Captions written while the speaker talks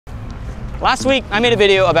Last week, I made a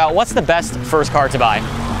video about what's the best first car to buy.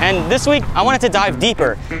 And this week, I wanted to dive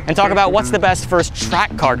deeper and talk about what's the best first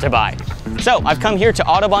track car to buy. So I've come here to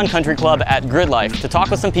Autobahn Country Club at Grid Life to talk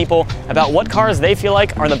with some people about what cars they feel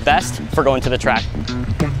like are the best for going to the track.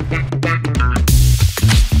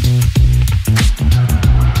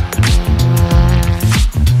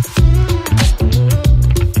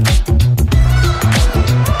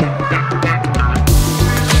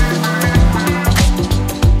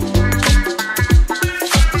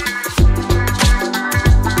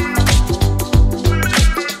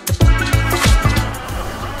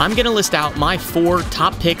 I'm gonna list out my 4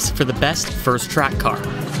 top picks for the best first track car,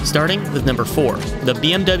 starting with number 4, the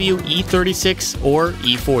BMW E36 or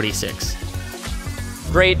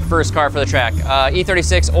E46. Great first car for the track,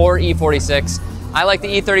 E36 or E46. I like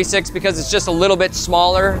the E36 because it's just a little bit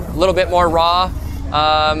smaller, a little bit more raw,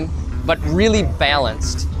 but really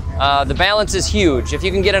balanced. The balance is huge. If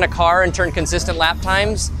you can get in a car and turn consistent lap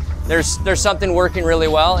times, there's something working really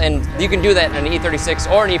well, and you can do that in an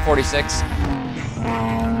E36 or an E46.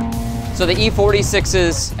 So the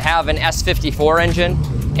E46s have an S54 engine,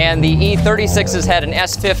 and the E36s had an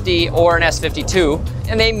S50 or an S52,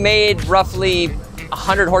 and they made roughly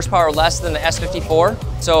 100 horsepower less than the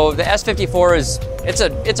S54. So the S54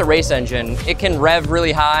 it's a race engine. It can rev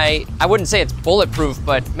really high. I wouldn't say it's bulletproof,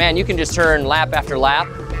 but man, you can just turn lap after lap.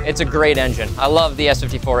 It's a great engine. I love the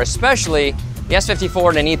S54, especially the S54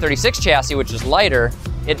 and an E36 chassis, which is lighter.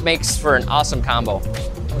 It makes for an awesome combo.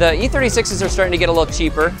 The E36s are starting to get a little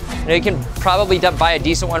cheaper. You can probably buy a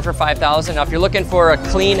decent one for $5,000. Now, if you're looking for a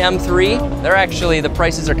clean M3, the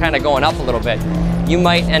prices are kind of going up a little bit. You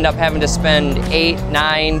might end up having to spend 8,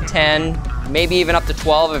 9, 10, maybe even up to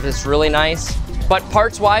 12 if it's really nice. But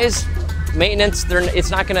parts-wise, maintenance, it's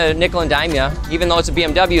not gonna nickel and dime you. Even though it's a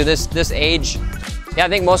BMW, this age, yeah, I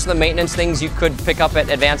think most of the maintenance things you could pick up at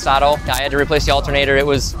Advanced Auto. I had to replace the alternator. It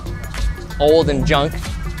was old and junk.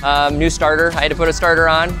 New starter, I had to put a starter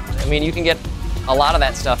on. I mean, you can get a lot of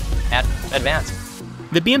that stuff at Advanced.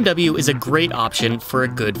 The BMW is a great option for a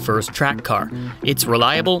good first track car. It's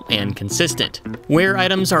reliable and consistent. Wear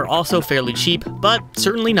items are also fairly cheap, but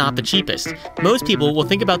certainly not the cheapest. Most people will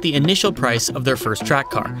think about the initial price of their first track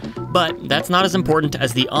car, but that's not as important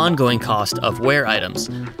as the ongoing cost of wear items.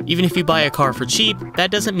 Even if you buy a car for cheap,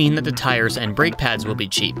 that doesn't mean that the tires and brake pads will be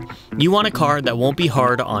cheap. You want a car that won't be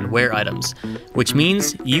hard on wear items, which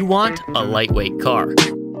means you want a lightweight car.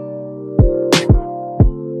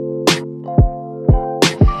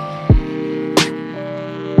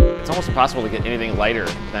 It's almost impossible to get anything lighter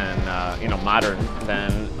than, modern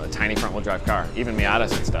than a tiny front-wheel drive car. Even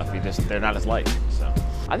Miatas and stuff, they're not as light. So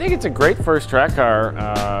I think it's a great first track car.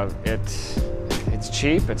 It's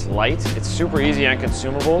cheap, it's light, it's super easy on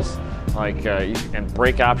consumables. And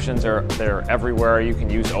brake options they're everywhere. You can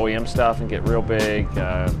use OEM stuff and get real big.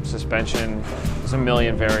 Suspension, there's a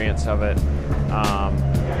million variants of it.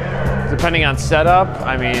 Depending on setup,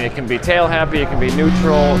 I mean, it can be tail happy, it can be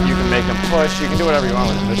neutral, you can make them push, you can do whatever you want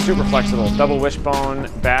with it. They're super flexible, double wishbone,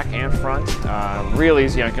 back and front. Real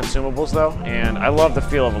easy on consumables though, and I love the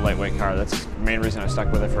feel of a lightweight car. That's the main reason I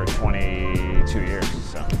stuck with it for 22 years.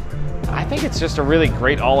 So I think it's just a really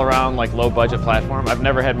great all-around low budget platform. I've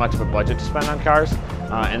never had much of a budget to spend on cars,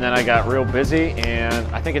 and then I got real busy, and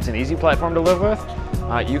I think it's an easy platform to live with.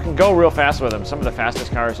 You can go real fast with them. Some of the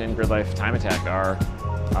fastest cars in Grid Life Time Attack are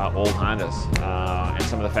old Hondas, and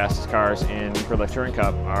some of the fastest cars in Grid Life Touring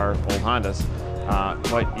Cup are old Hondas.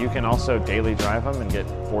 But you can also daily drive them and get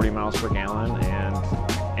 40 miles per gallon, and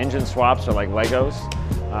engine swaps are like Legos.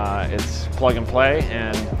 It's plug and play,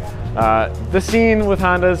 and the scene with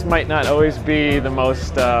Hondas might not always be the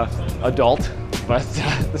most adult, but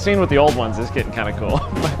the scene with the old ones is getting kind of cool.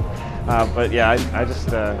 But yeah,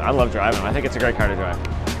 I love driving them. I think it's a great car to drive.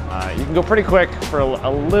 You can go pretty quick for a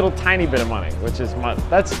little tiny bit of money, which is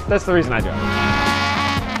that's the reason I drive.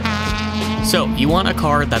 So you want a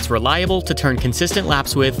car that's reliable to turn consistent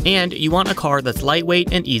laps with, and you want a car that's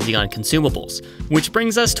lightweight and easy on consumables. Which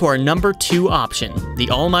brings us to our number 2 option, the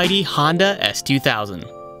almighty Honda S2000.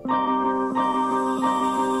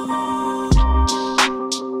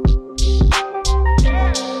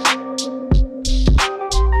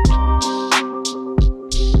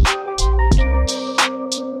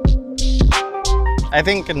 I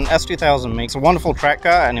think an S2000 makes a wonderful track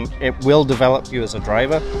car, and it will develop you as a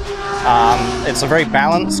driver. It's a very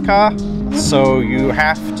balanced car, so you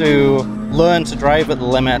have to learn to drive at the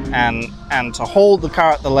limit and to hold the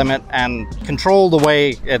car at the limit and control the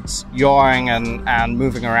way it's yawing and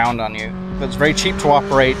moving around on you. It's very cheap to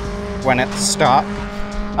operate when it's stuck.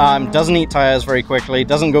 Doesn't eat tires very quickly,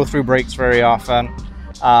 doesn't go through brakes very often.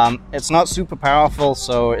 It's not super powerful,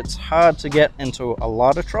 so it's hard to get into a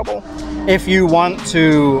lot of trouble. If you want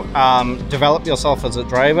to develop yourself as a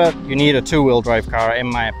driver, you need a two-wheel drive car, in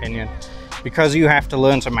my opinion, because you have to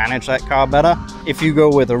learn to manage that car better. If you go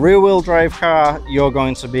with a rear-wheel drive car, you're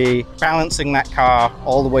going to be balancing that car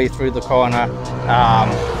all the way through the corner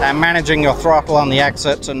and managing your throttle on the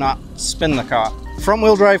exit to not spin the car.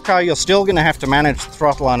 Front-wheel drive car, you're still going to have to manage the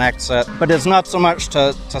throttle on exit, but it's not so much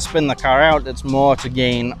to spin the car out, it's more to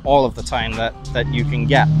gain all of the time that you can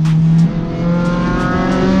get.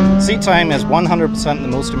 Seat time is 100% the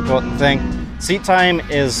most important thing. Seat time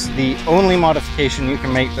is the only modification you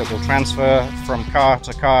can make that will transfer from car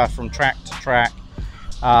to car, from track to track.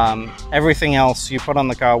 Everything else you put on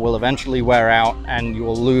the car will eventually wear out and you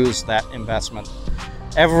will lose that investment.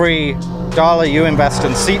 Every dollar you invest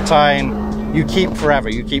in seat time, you keep forever.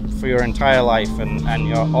 You keep for your entire life and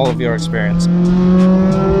all of your experience.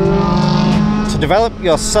 To develop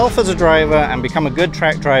yourself as a driver and become a good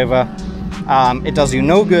track driver, it does you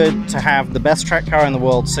no good to have the best track car in the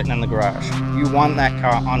world sitting in the garage. You want that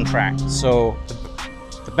car on track. So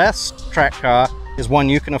the best track car is one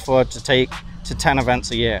you can afford to take to 10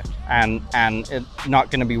 events a year, and it's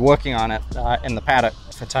not going to be working on it in the paddock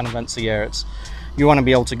for 10 events a year. You want to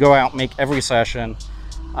be able to go out, make every session,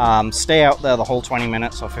 stay out there the whole 20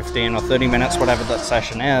 minutes or 15 or 30 minutes, whatever that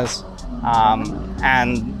session is,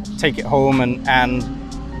 and take it home and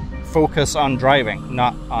focus on driving,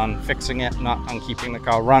 not on fixing it, not on keeping the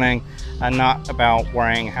car running, and not about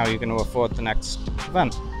worrying how you're going to afford the next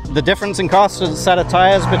event. The difference in cost of a set of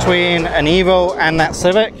tires between an Evo and that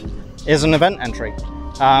Civic is an event entry.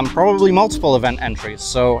 Probably multiple event entries,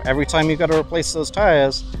 so every time you've got to replace those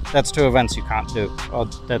tires, that's 2 events you can't do, or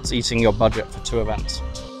that's eating your budget for 2 events.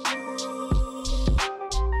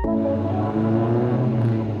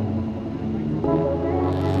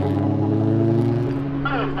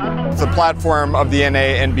 The platform of the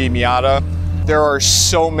NA/NB Miata, there are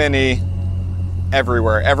so many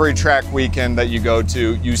everywhere. Every track weekend that you go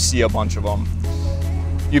to, you see a bunch of them.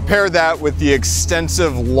 You pair that with the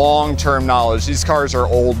extensive long-term knowledge. These cars are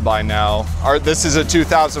old by now. This is a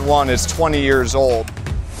 2001, it's 20 years old.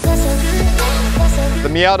 The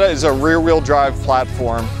Miata is a rear-wheel drive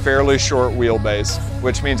platform, fairly short wheelbase,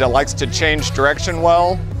 which means it likes to change direction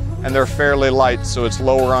well, and they're fairly light, so it's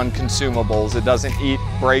lower on consumables. It doesn't eat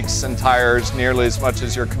brakes and tires nearly as much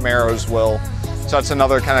as your Camaros will. So that's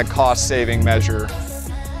another kind of cost-saving measure.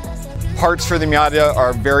 Parts for the Miata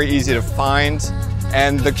are very easy to find,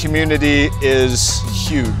 and the community is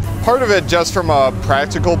huge. Part of it, just from a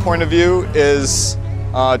practical point of view, is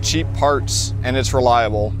cheap parts, and it's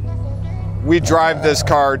reliable. We drive this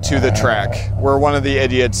car to the track. We're one of the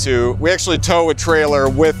idiots we actually tow a trailer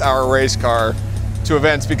with our race car to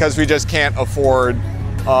events because we just can't afford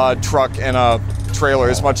a truck and a trailer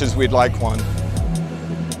as much as we'd like one.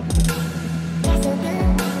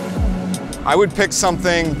 I would pick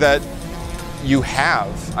something that you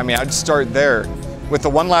have. I mean, I'd start there. With the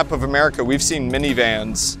One Lap of America, we've seen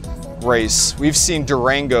minivans race. We've seen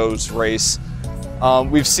Durangos race.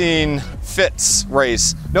 We've seen Fits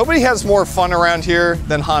race. Nobody has more fun around here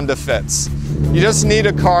than Honda Fits. You just need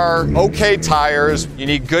a car, okay tires, you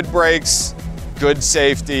need good brakes, good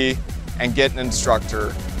safety, and get an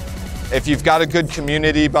instructor. If you've got a good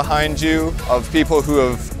community behind you of people who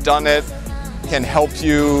have done it, can help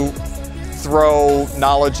you throw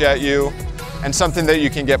knowledge at you, and something that you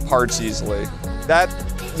can get parts easily.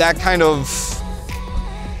 That kind of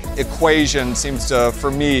equation seems to,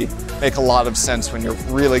 for me, make a lot of sense when you're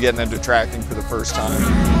really getting into tracking for the first time.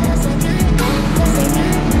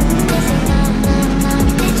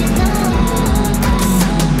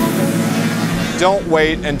 Don't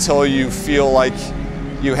wait until you feel like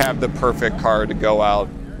you have the perfect car to go out.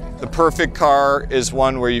 The perfect car is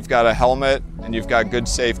one where you've got a helmet and you've got good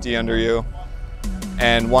safety under you,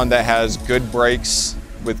 and one that has good brakes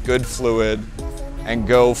with good fluid, and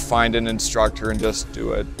go find an instructor and just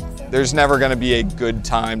do it. There's never going to be a good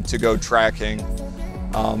time to go tracking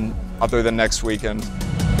other than next weekend.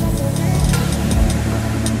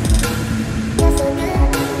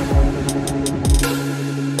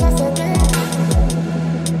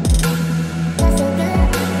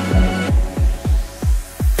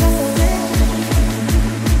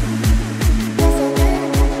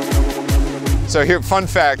 So here, fun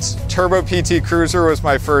fact, Turbo PT Cruiser was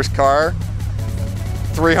my first car.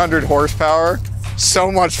 300 horsepower. So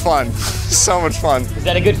much fun. So much fun. Is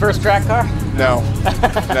that a good first track car? No.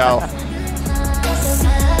 No.